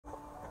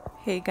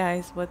Hey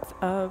guys, what's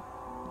up?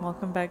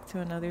 Welcome back to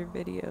another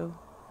video.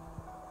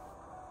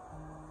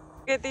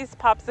 Look at these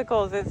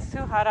popsicles, it's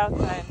too hot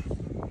outside.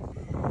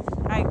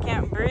 I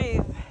can't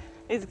breathe.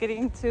 It's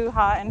getting too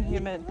hot and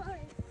humid.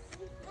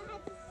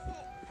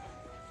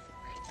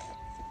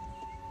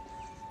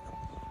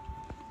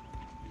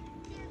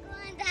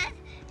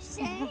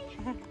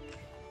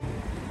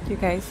 You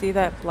guys see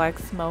that black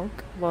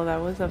smoke? Well,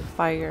 that was a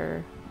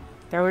fire.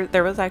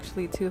 There was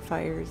actually 2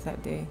 fires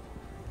that day.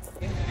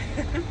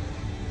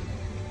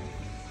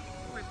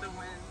 With the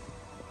wind.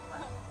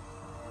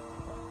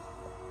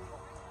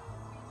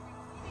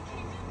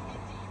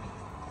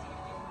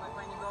 Like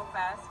when you go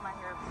fast, my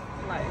hair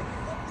flies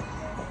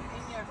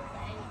in your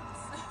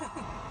face.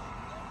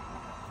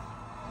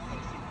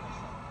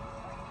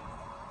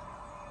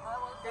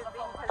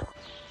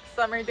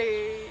 Summer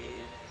days.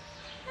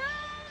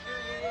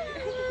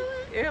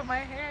 Ew, my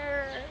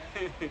hair.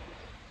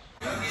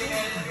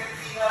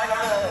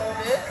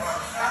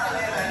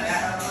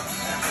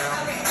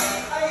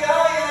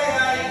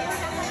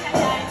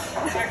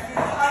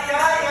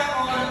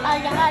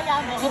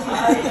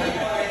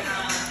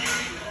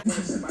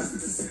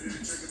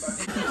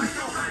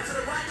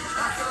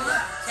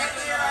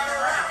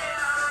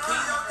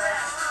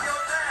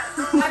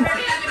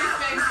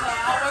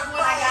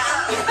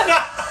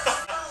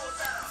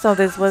 So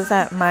this was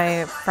at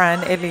my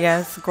friend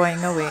Elias going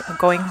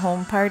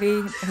home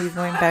party. He's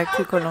going back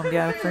to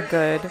Colombia for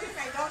good.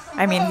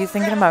 I mean, he's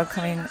thinking about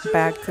coming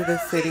back to the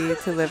city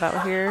to live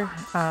out here.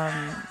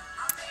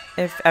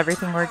 If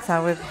everything works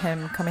out with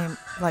him coming,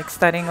 like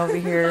studying over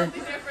here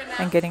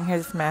and getting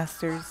his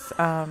master's.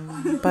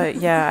 But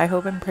yeah, I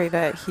hope and pray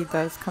that he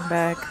does come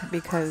back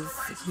because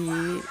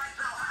he's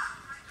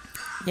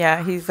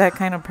that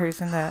kind of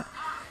person that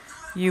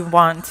you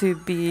want to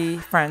be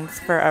friends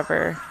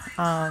forever.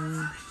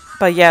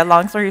 But yeah,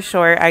 long story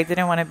short, I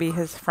didn't want to be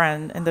his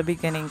friend in the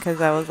beginning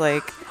because I was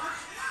like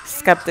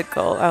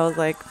skeptical. I was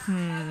like,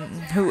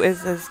 who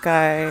is this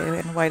guy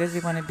and why does he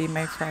want to be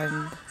my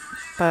friend?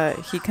 But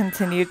he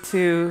continued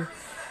to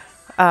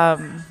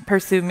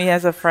pursue me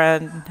as a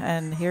friend,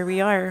 and here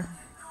we are.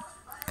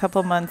 A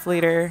couple months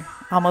later,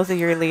 almost a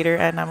year later,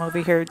 and I'm over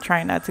here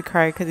trying not to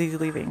cry because he's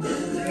leaving.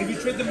 Have you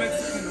tried the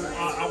Mexican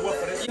agua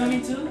por eso? Me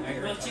too.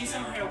 Well, she's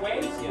on her way.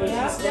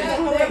 Yeah,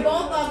 they're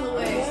both on the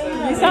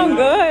way. You sound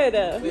good.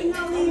 We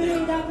know we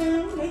ain't got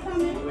them. They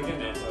coming.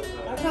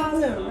 I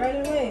called them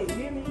right away. You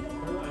hear me?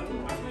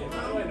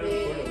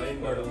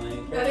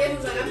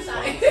 I'm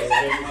sorry.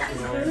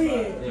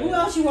 Who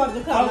else you want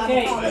to call?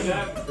 Okay.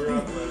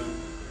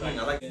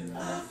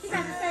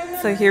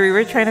 So here we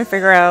were trying to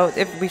figure out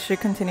if we should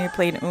continue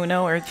playing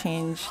Uno or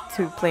change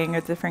to playing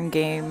a different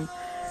game.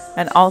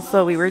 And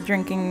also we were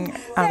drinking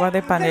agua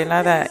de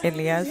panela that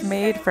Elias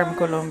made from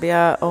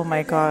Colombia. Oh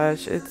my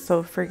gosh, it's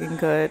so freaking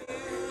good.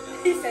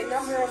 He said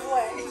number of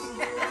what?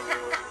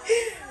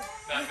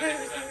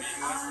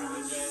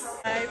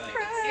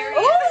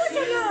 Oh, look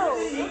at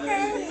you.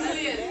 Okay.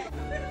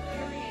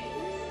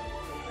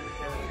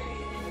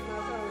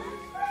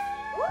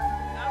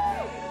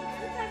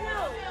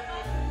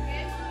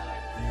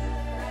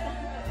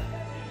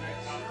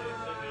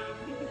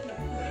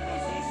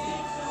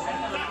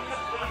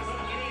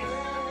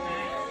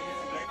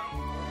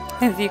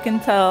 As you can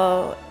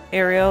tell,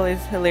 Ariel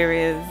is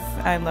hilarious.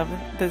 I love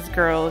this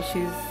girl.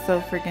 She's so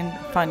freaking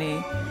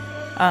funny.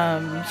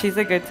 She's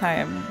a good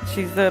time.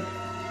 She's the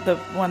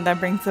one that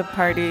brings the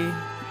party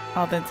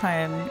all the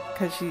time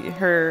because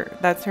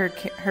that's her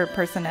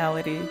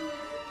personality.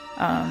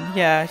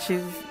 Yeah,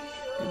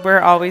 we're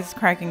always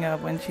cracking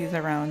up when she's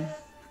around.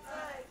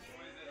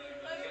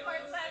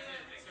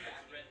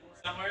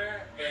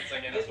 Somewhere, but it's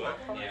like in a book.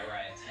 Yeah,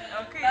 right.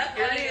 Okay.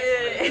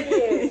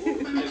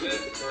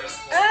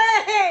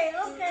 Hey,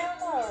 okay,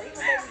 come on.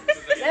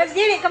 Let's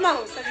get it. Come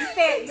on. So you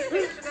said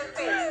you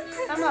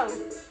come on.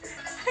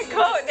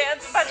 Go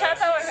dance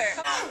bachata with her.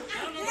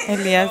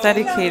 Elias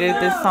dedicated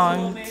this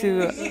song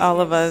to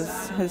all of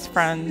us, his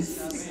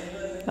friends.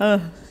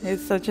 Oh,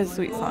 it's such a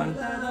sweet song.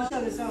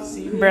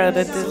 Bro,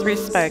 the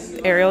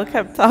disrespect. Ariel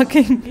kept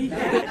talking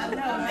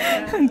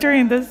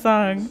during this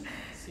song.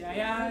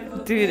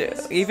 Dude,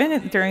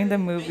 even during the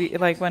movie,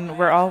 like when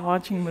we're all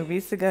watching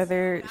movies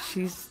together,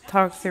 she's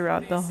talked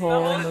throughout the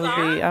whole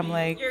movie. I'm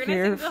like,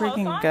 you're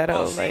freaking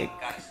ghetto, like,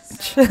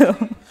 chill.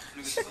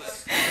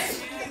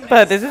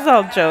 But this is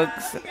all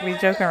jokes. We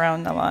joke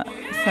around a lot,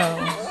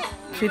 so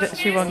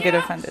she won't get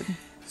offended.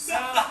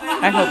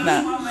 I hope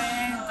not.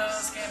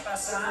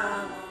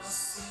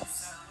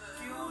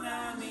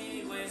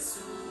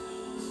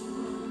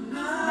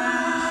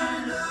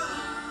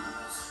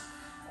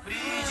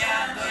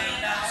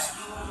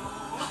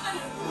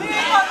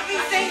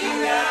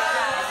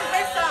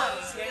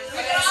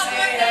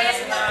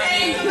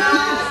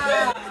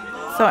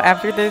 So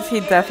after this, he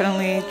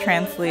definitely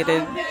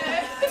translated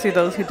to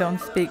those who don't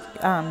speak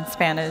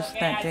Spanish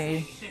that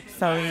day.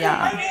 So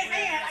yeah.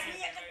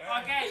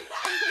 Okay.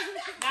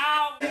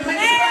 Now.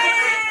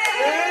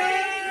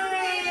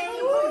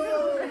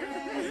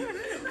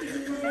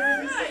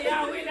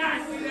 Yeah, we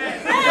done.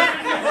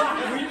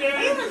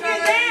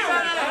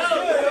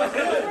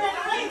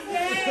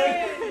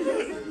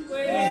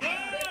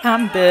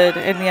 I'm dead.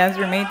 Elia's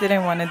roommate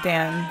didn't want to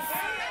dance.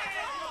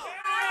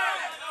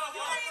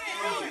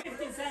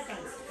 15 seconds.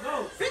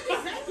 Go.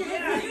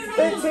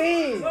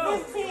 15.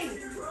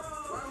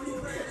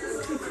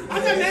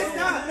 I'm the next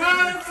up. Go.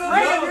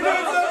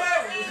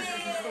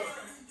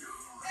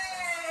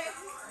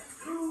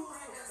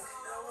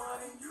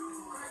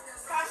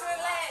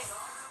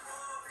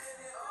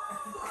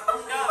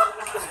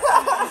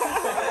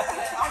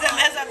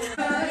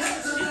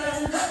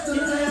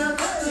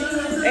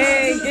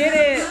 Hey, get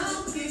it.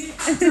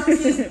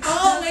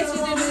 Oh, wait, she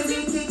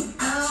didn't.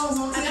 I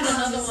got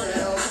another one.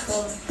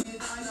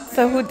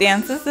 So who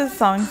dances this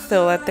song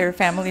still at their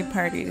family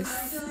parties?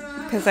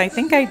 Because I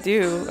think I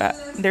do.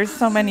 There's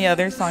so many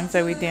other songs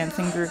that we dance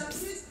in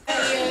groups.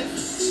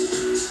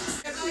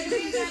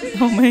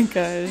 Oh my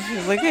gosh.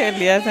 Look at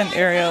Elias and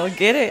Ariel.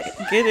 Get it.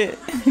 Get it.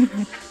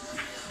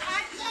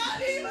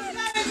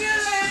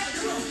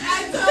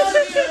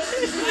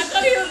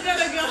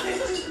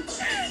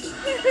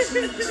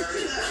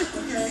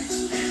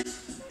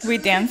 We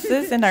dance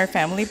this in our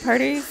family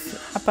parties,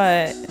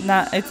 but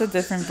not. It's a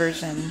different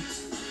version.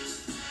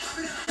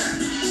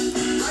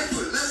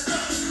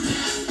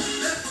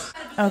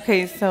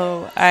 Okay,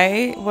 so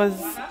I was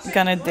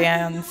gonna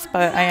dance,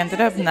 but I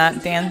ended up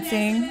not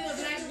dancing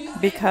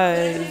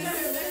because,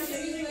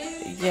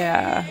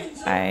 yeah,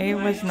 I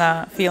was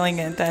not feeling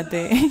it that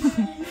day.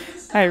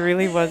 I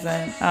really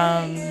wasn't.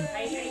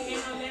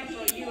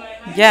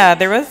 Yeah,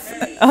 there was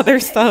other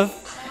stuff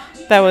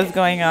that was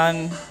going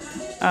on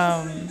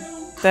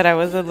that I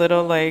was a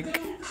little like,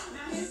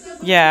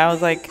 yeah, I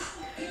was like,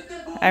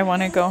 I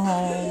want to go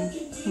home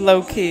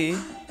low key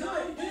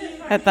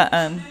at the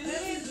end.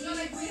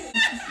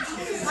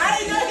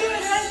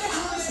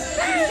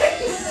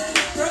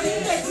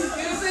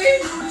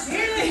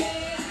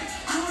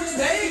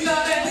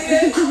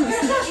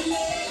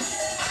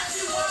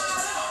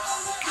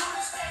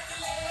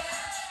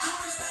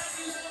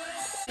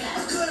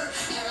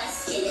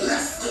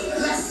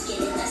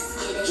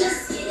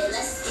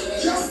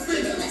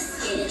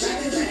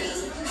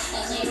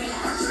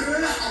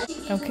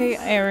 Okay,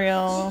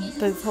 Ariel,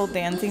 this whole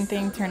dancing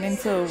thing turned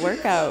into a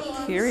workout.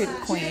 Period,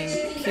 queen.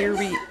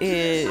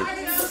 Period.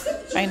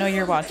 I know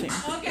you're watching.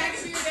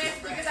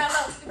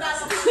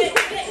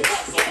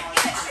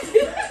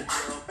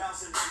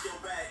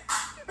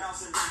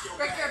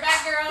 Break your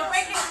back, girl.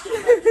 Break it.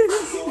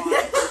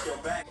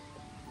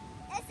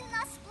 Is it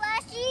not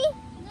splashy?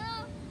 No.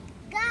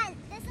 Guys,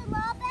 this is a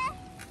little bit.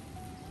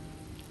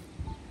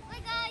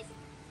 Wait, guys.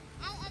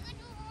 I'm going to do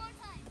it one more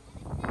time.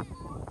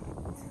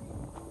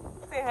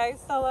 Say hi,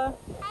 Stella.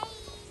 Hi.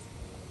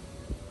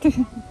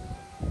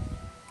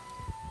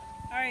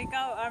 Alright,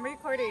 go. I'm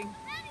recording.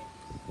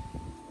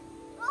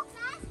 Go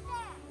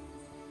faster.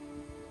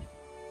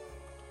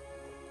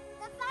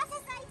 The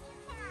fastest I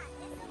can.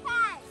 It's the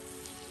fast.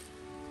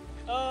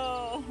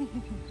 Oh.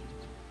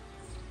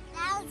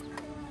 That was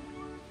cool.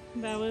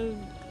 That was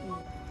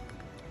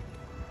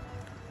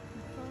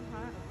so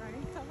hot,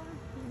 right, Stella?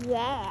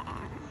 Yeah,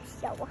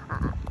 so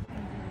hot.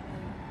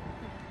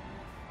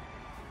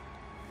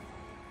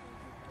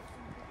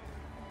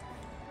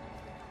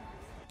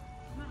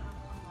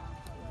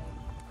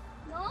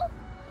 No?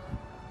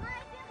 My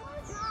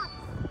favorite drop.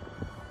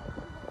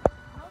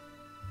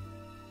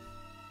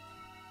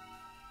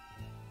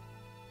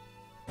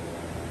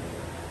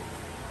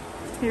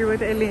 Here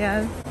with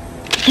Elias.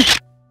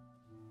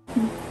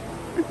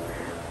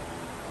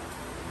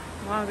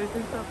 Wow, this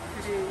is so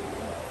pretty.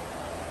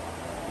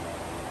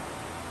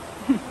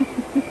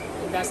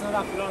 That's not a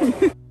floor.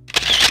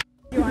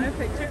 You want a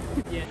picture?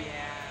 Yeah.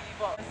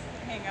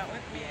 Hang out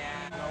with me?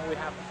 No, we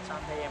have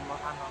Sunday and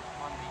Monday.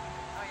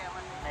 Oh yeah,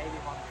 Monday. Maybe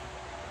Monday.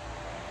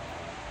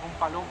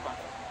 Oompa Loompa.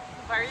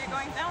 Why are you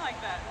going down like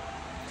that?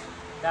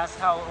 That's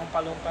how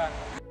Oompa Loompa.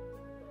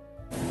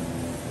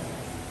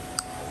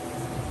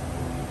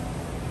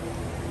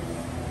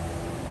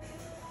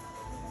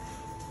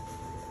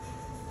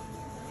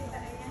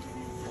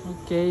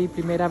 Ok,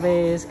 primera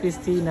vez,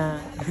 Cristina.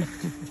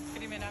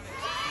 Primera vez.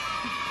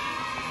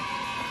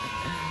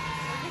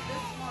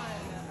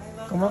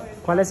 ¿Cómo?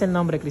 ¿Cuál es el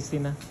nombre,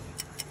 Cristina?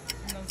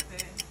 No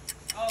sé.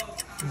 Oh,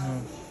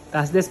 No.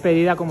 Estás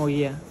despedida como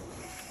guía.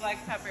 black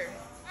pepper.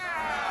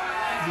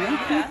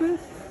 Black pepper.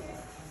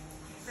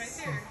 Right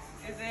there.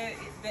 Is it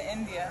the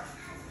India?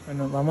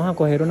 Bueno, vamos a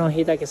coger una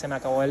hojita que se me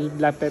acabó el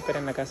black pepper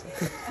en la casa.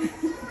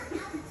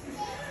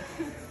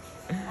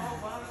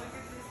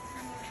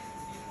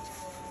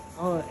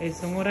 Oh,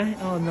 son horas.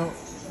 Oh, no.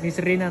 Miss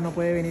Rina no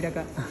puede venir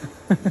acá.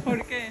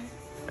 ¿Por qué?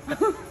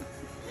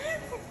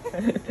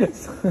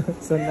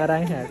 Son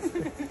naranjas.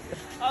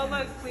 Oh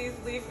look, please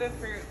leave the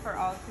fruit for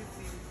all to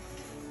see.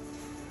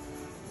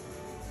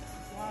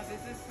 Wow, this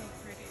is so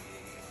pretty.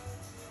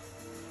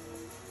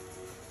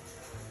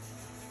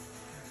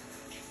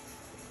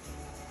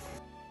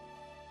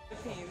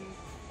 Philippines.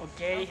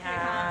 Okay,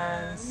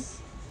 Hans.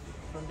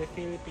 From the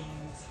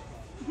Philippines.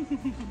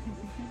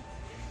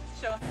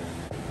 Show.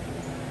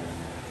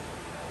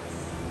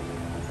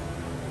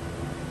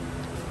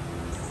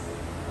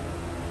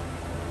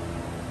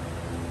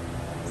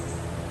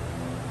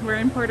 We're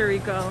in Puerto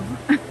Rico.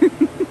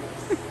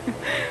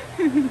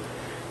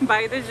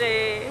 Bye the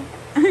J.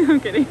 I'm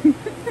kidding.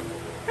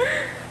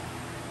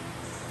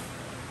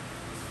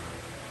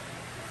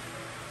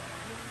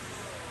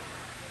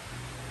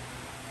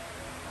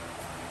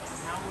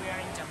 Now we are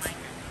in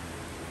Jamaica.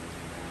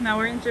 Now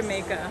we're in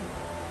Jamaica.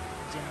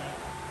 Jamaica.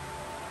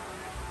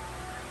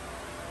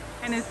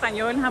 En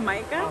español,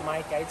 Jamaica?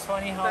 Jamaica. It's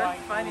funny how That's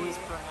I funny. always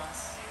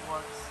pronounce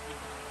words.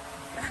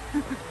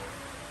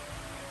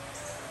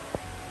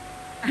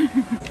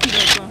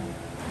 Loco.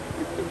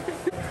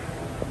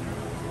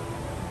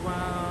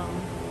 Wow.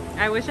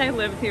 I wish I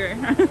lived here.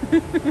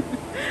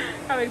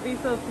 I would be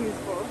so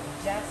peaceful.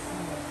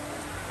 Jasmine.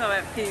 So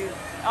at peace.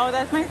 Oh,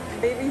 that's my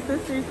baby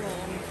sister's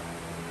name.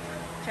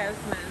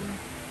 Jasmine.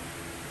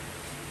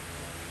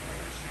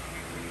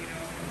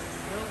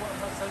 Look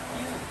what so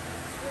cute.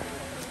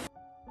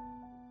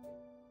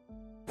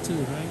 Two,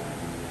 right?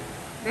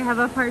 They have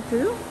a part 2?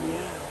 Yeah.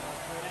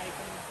 Fuera ahí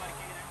con un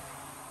parque grande.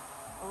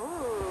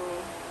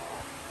 Oh.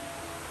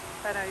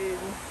 Para ir.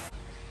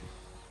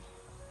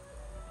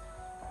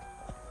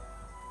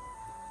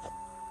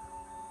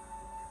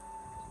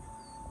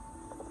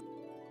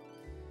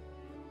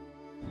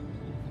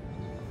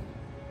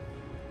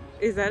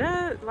 Is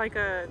that like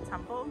a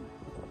temple?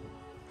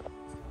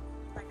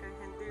 Like a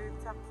Hindu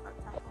temple?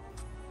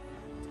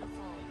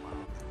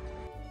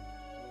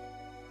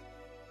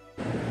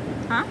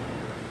 Huh?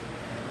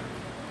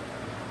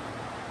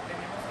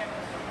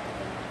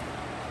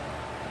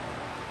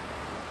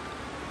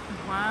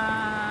 Wow.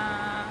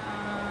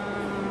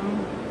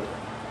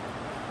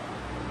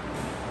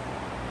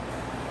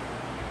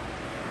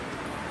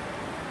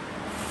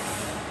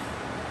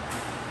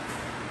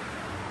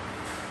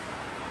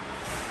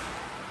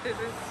 This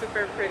is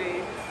super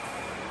pretty.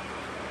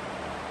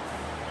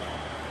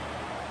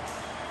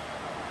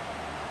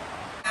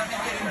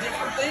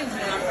 Different things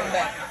when I come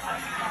back.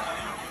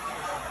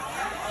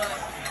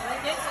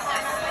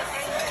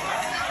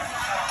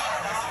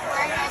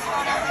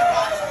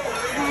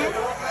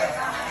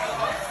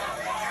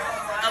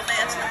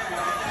 Atlanta.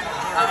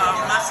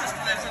 My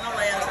sister lives in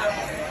Atlanta,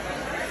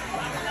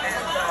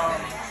 and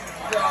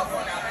we're all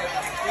going out there to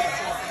do the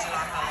 4th of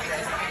July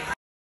holiday.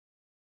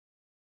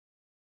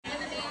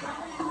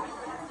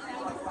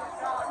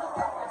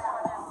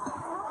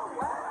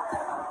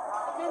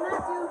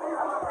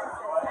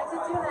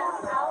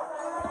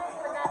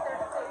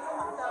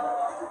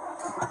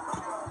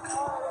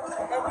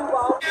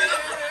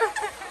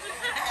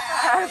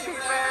 Happy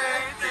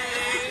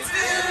birthday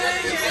to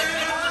you.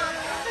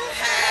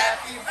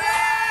 Happy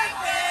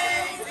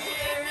birthday,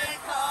 dear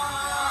Nicole.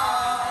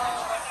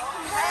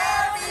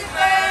 Happy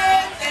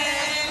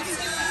birthday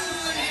to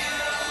you.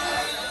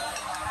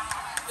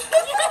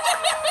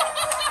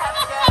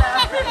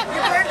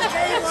 Your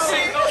birthday,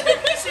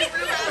 she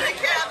blew out the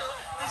candle.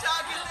 Did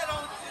y'all get that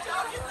on? Did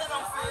y'all get that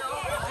on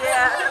film?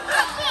 Yeah.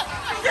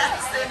 You gotta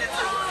send it to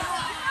us.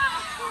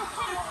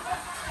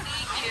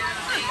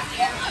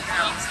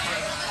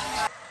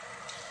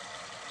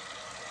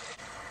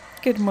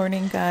 Good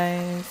morning,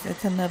 guys.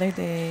 It's another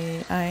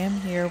day. I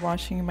am here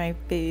washing my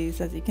face.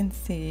 As you can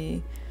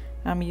see,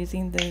 I'm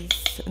using this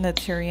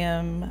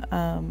Naturium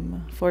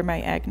for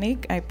my acne.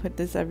 I put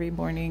this every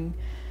morning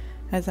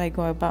as I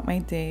go about my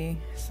day,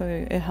 so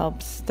it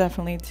helps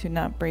definitely to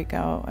not break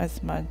out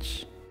as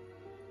much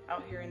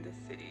out here in the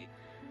city.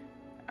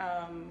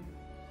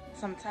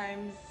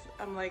 Sometimes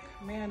I'm like,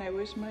 man, I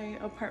wish my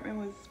apartment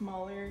was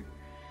smaller,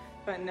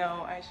 but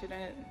no, I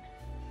shouldn't.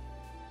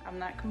 I'm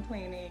not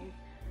complaining.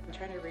 I'm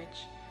trying to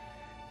reach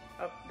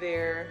up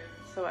there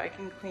so I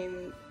can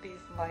clean these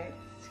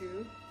lights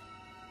too.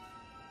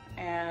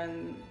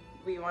 And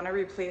we want to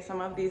replace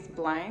some of these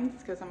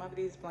blinds because some of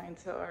these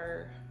blinds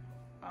are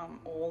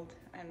old,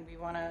 and we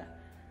want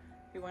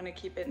to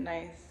keep it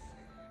nice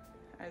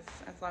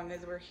as long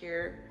as we're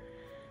here,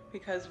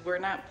 because we're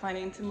not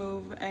planning to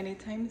move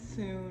anytime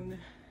soon.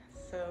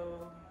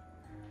 So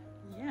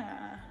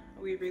yeah,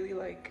 we really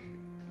like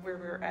where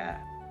we're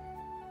at.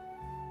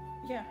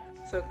 Yeah,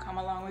 so come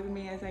along with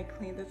me as I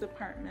clean this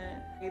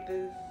apartment. Get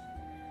this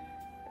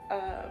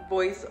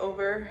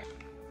voiceover.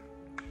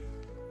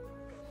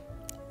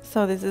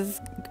 So this is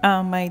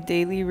my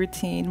daily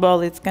routine.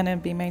 Well, it's gonna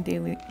be my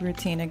daily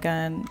routine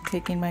again,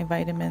 taking my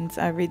vitamins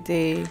every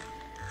day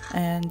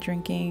and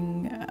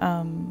drinking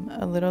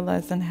a little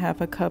less than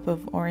half a cup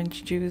of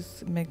orange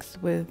juice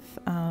mixed with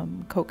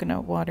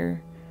coconut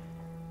water.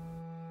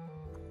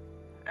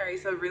 All right,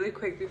 so really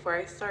quick before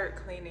I start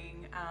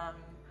cleaning,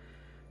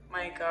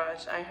 my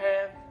gosh, I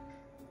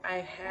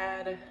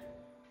had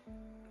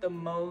the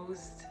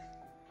most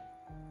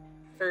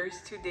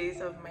first 2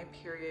 days of my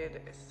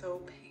period. It's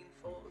so painful.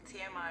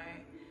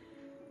 TMI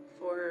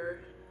for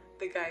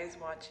the guys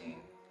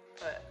watching,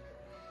 but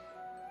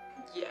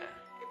yeah,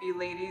 if you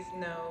ladies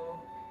know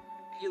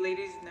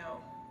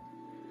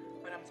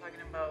what I'm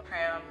talking about.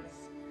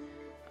 Cramps.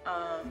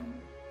 I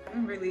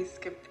haven't really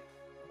skipped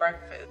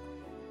breakfast,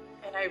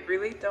 and I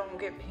really don't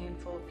get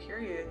painful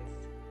periods.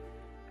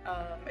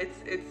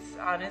 It's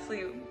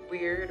honestly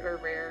weird or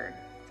rare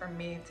for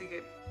me to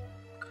get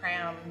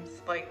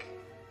cramps. Like,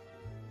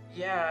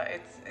 yeah,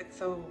 it's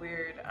so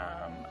weird.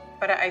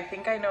 But I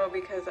think I know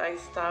because I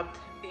stopped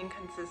being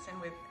consistent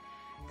with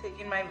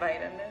taking my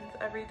vitamins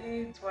every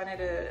day. Just wanted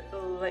to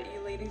let you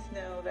ladies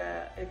know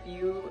that if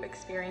you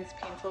experience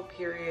painful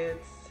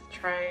periods,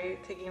 try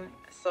taking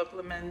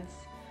supplements,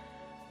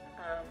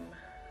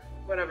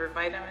 whatever,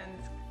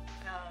 vitamins.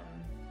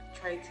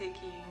 Try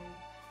taking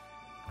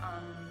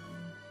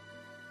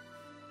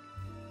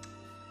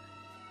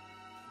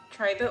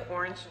try the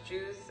orange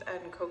juice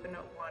and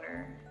coconut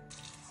water.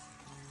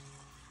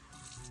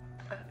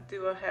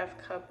 Do a half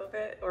cup of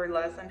it or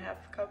less than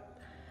half cup.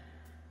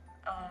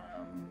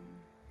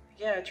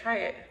 Yeah, try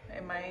it.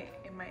 It might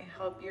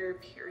help your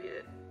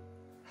period.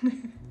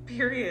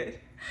 Period.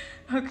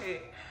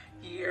 Okay,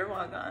 you're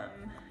welcome.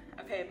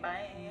 Okay,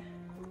 bye.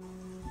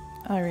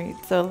 All right,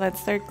 so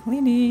let's start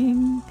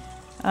cleaning.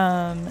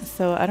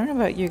 So I don't know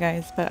about you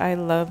guys, but I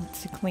love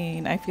to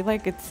clean. I feel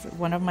like it's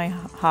one of my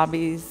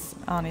hobbies.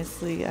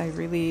 Honestly, I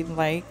really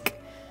like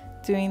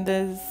doing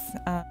this.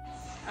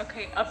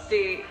 Okay,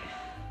 update.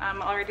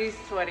 I'm already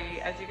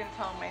sweaty. As you can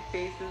tell, my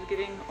face is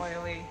getting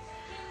oily.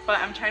 But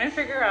I'm trying to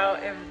figure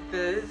out if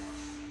this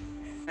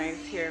is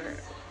nice here.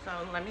 So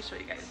let me show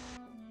you guys.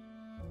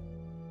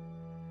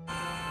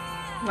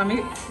 Let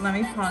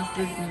me pause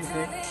this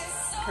music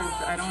because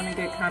I don't want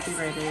to get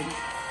copyrighted.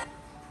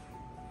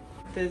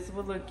 This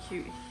will look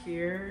cute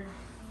here.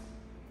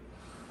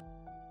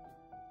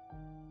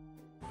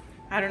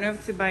 I don't know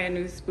if to buy a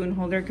new spoon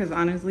holder because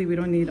honestly we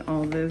don't need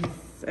all this,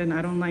 and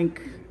I don't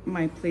like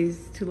my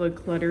place to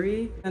look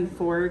cluttery, and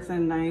forks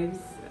and knives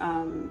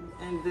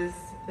and this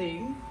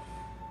thing.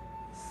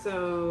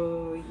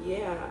 So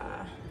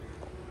yeah.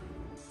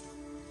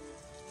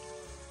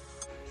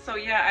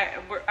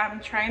 I'm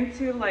trying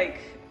to like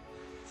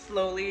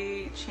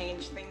slowly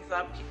change things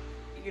up,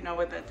 you know,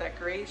 with the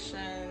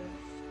decorations.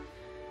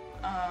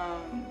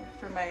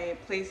 For my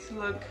place to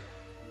look,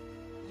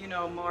 you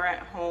know, more at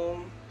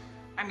home.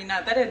 I mean,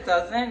 not that it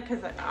doesn't,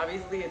 because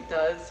obviously it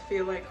does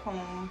feel like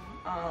home.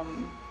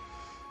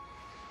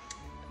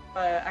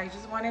 But I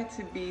just want it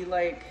to be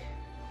like,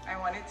 I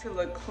want it to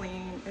look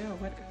clean. Ew,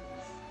 what is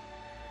this?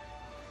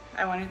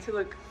 I want it to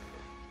look,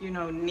 you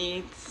know,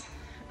 neat.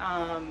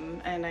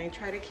 And I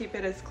try to keep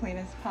it as clean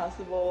as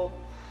possible.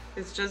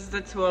 It's just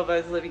the two of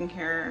us living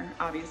here,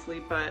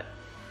 obviously, but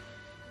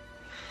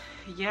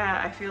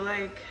yeah, I feel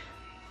like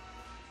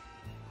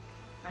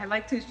I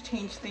like to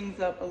change things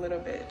up a little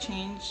bit.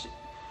 Change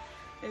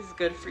is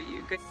good for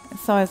you. Good.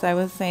 So as I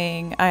was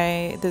saying,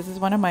 this is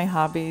one of my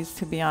hobbies,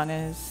 to be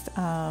honest.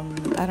 I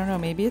don't know,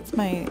 maybe it's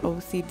my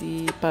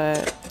OCD,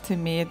 but to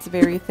me it's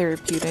very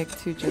therapeutic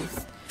to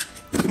just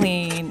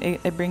clean.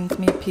 It brings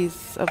me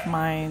peace of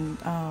mind.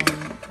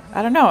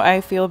 I don't know,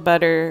 I feel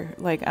better,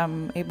 like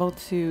I'm able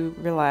to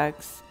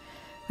relax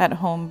at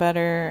home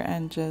better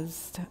and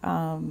just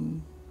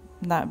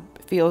not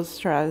feel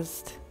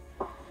stressed.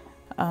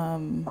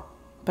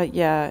 But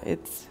yeah,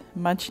 it's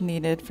much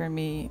needed for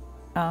me.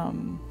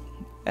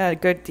 A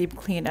good deep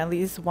clean at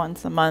least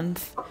once a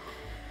month.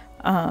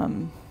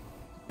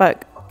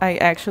 But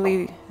I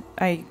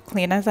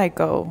clean as I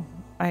go.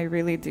 I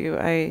really do.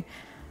 I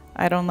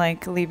don't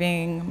like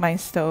leaving my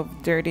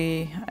stove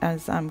dirty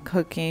as I'm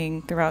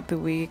cooking throughout the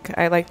week.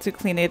 I like to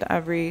clean it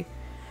every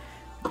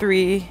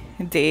 3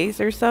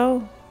 days or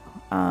so.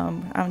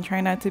 I'm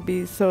trying not to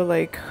be so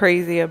like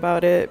crazy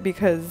about it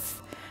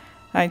because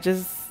I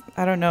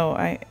don't know,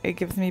 it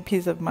gives me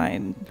peace of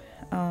mind.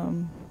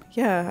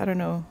 Yeah, I don't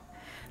know.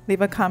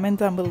 Leave a comment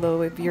down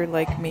below if you're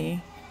like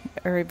me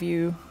or if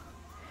you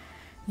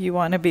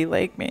want to be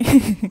like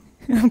me.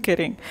 I'm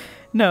kidding.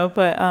 No,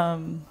 but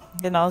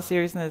in all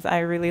seriousness, I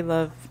really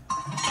love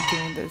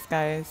doing this,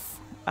 guys.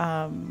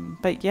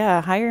 But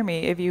yeah, hire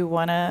me if you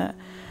want to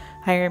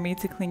hire me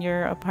to clean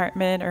your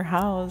apartment or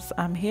house.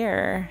 I'm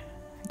here.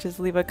 Just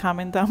leave a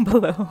comment down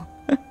below.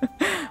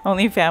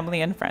 Only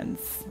family and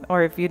friends,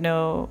 or if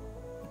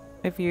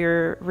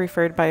you're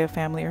referred by a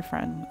family or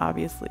friend,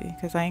 obviously,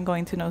 because I ain't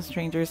going to no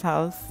stranger's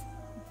house.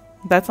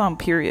 That's on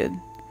period.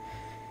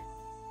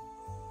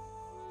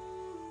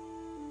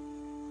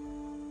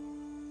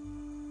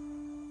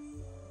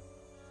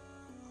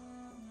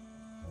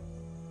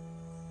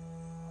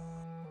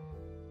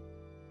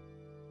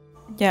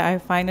 Yeah, I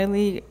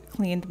finally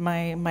cleaned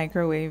my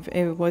microwave.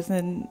 It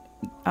wasn't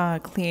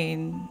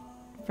clean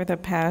for the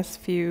past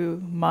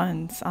few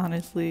months,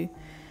 honestly,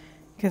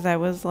 because I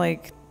was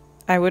like,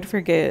 I would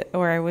forget,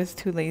 or I was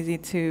too lazy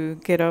to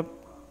get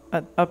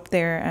up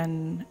there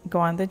and go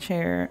on the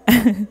chair.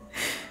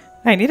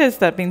 I need a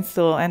stepping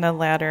stool and a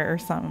ladder or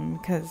something,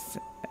 because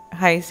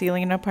high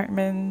ceiling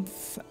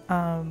apartments,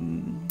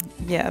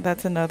 yeah,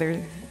 that's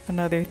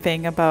another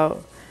thing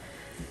about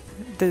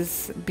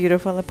this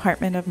beautiful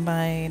apartment of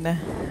mine.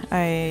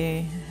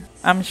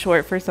 I'm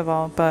short, first of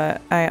all,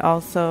 but I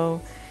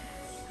also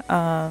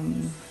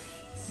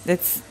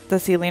the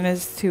ceiling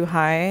is too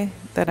high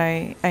that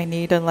I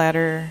need a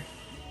ladder,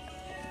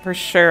 for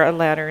sure, a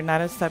ladder,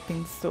 not a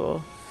stepping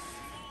stool,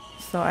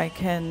 so I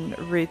can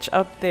reach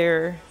up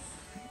there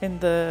in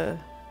the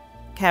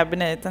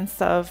cabinets and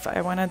stuff.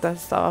 I want to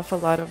dust off a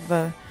lot of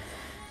the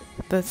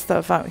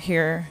stuff out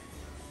here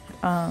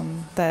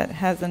that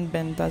hasn't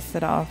been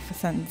dusted off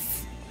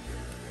since,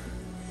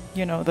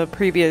 you know, the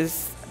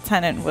previous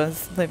tenant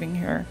was living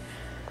here.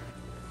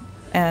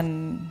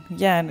 And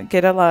yeah, and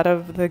get a lot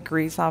of the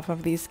grease off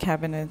of these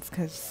cabinets,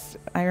 because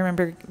I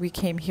remember we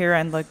came here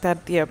and looked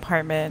at the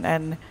apartment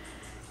and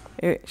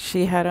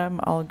she had them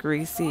all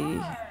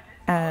greasy,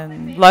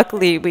 and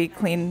luckily we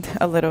cleaned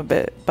a little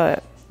bit.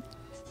 But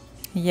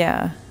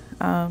yeah,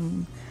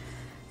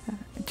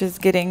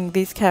 just getting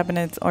these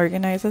cabinets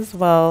organized as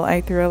well.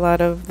 I threw a lot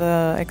of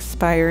the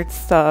expired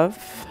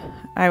stuff.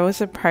 I was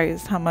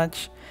surprised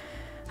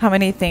how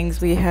many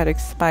things we had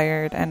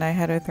expired, and I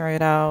had to throw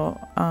it out.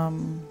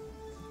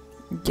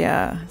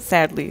 Yeah,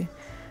 sadly.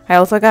 I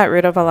also got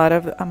rid of a lot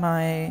of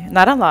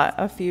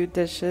a few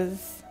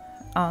dishes,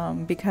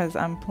 because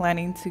I'm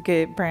planning to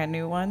get brand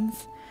new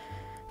ones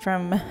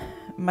from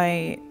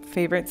my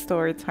favorite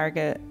store,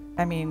 Target.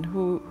 I mean,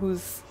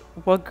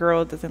 what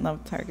girl doesn't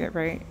love Target,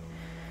 right?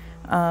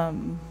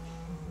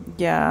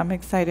 Yeah, I'm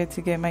excited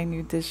to get my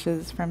new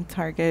dishes from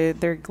Target.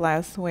 They're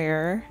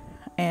glassware,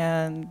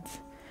 and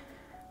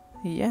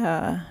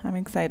yeah, I'm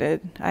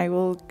excited. I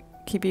will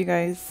keep you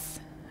guys,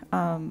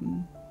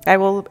 I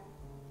will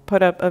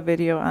put up a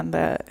video on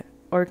that,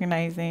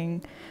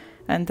 organizing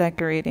and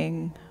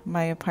decorating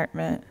my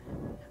apartment,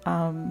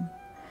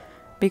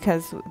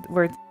 because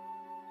we're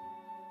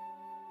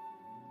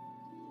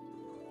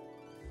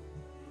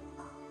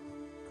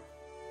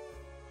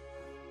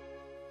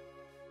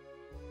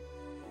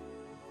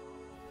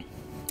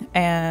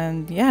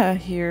and yeah,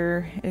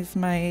 here is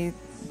my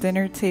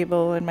dinner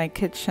table in my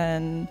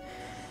kitchen,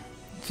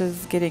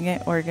 just getting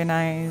it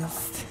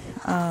organized.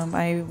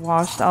 I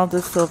washed all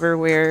the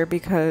silverware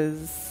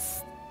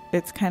because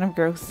it's kind of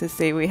gross to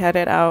say. We had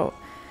it out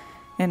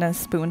in a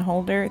spoon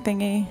holder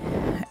thingy,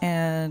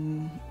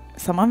 and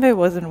some of it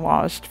wasn't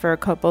washed for a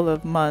couple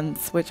of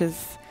months, which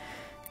is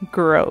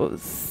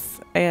gross.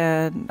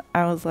 And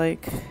I was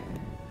like,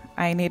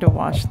 I need to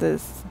wash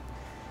this,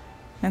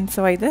 and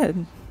so I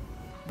did.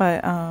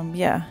 But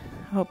yeah,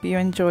 hope you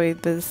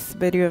enjoyed this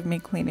video of me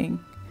cleaning.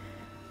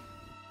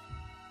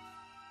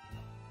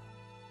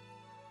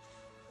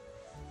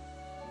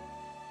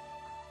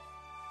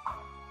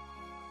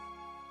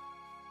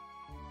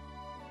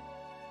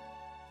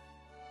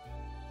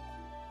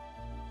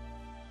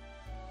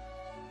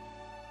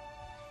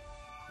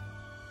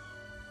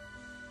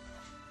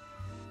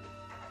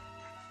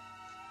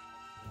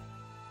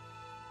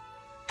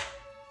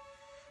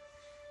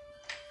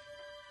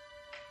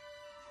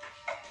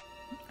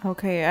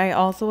 Okay, I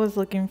also was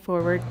looking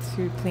forward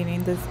to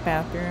cleaning this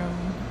bathroom,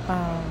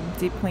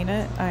 deep clean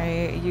it.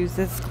 I use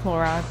this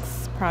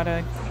Clorox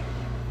product,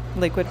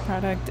 liquid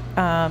product,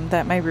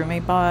 that my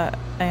roommate bought,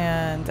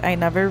 and I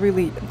never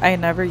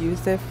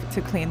used it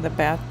to clean the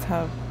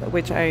bathtub,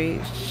 which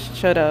I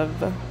should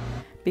have,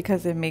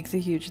 because it makes a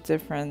huge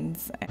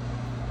difference.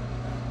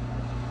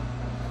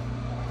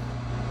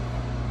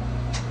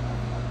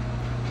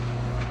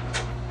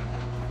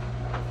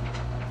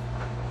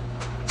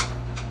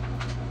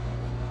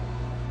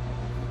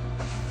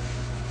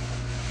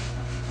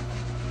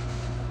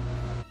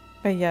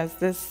 But yes,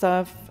 this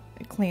stuff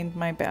cleaned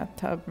my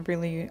bathtub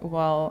really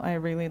well. I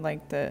really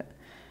liked it,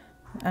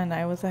 and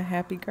I was a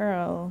happy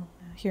girl.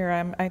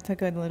 I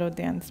took a little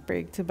dance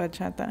break to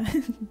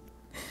bachata.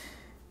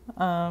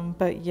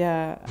 But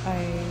yeah,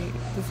 I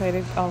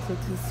decided also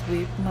to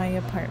sweep my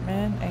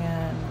apartment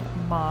and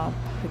mop.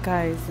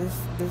 Guys,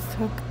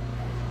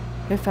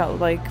 it felt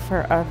like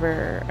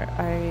forever.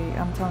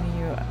 I'm telling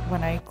you,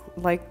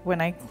 when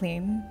I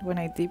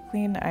deep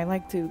clean, I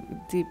like to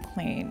deep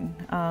clean,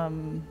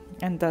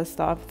 and dust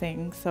off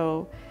things.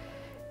 So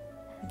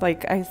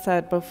like I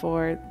said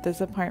before, this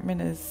apartment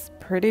is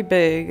pretty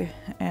big,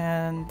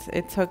 and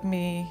it took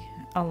me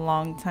a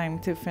long time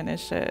to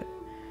finish it.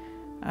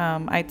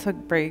 I took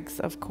breaks,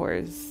 of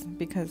course,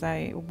 because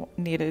I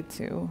needed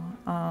to,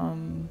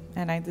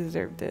 and I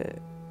deserved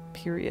it,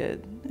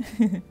 period.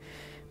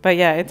 But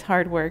yeah, it's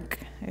hard work.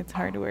 It's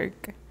hard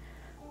work.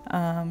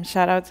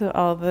 Shout out to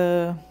all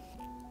the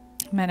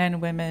men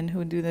and women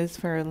who do this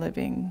for a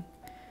living.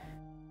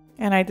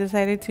 And I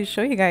decided to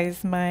show you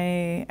guys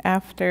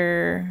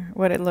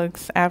what it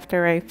looks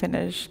after I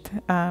finished,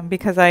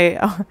 because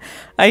I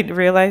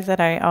realized that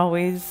I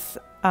always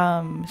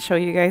show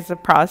you guys the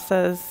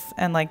process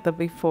and like the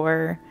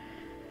before,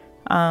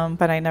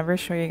 but I never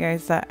show you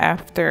guys the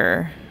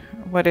after,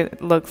 what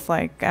it looks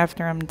like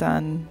after I'm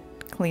done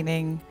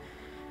cleaning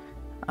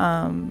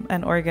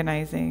and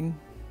organizing.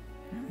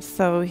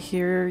 So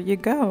here you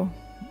go.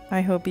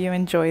 I hope you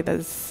enjoy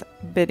this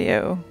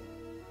video.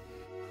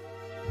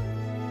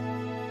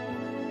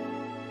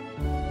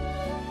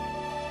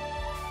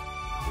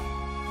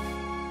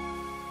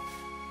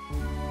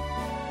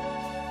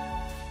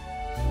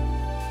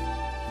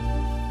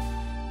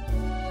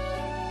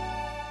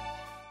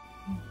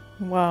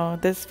 Wow,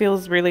 this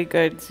feels really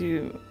good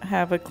to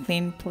have a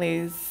clean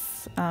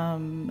place,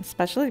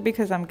 especially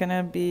because I'm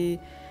gonna be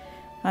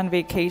on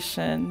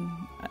vacation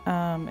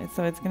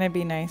So it's gonna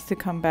be nice to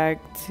come back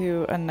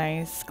to a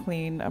nice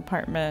clean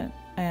apartment,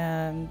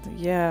 and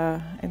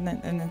yeah, and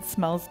it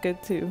smells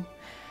good too.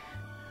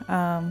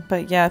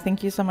 But yeah,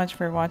 thank you so much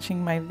for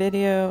watching my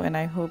video, and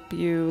I hope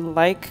you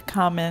like,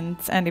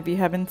 comment, and if you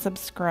haven't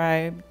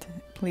subscribed,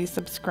 please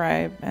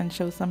subscribe and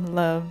show some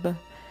love.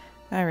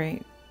 All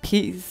right,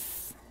 peace.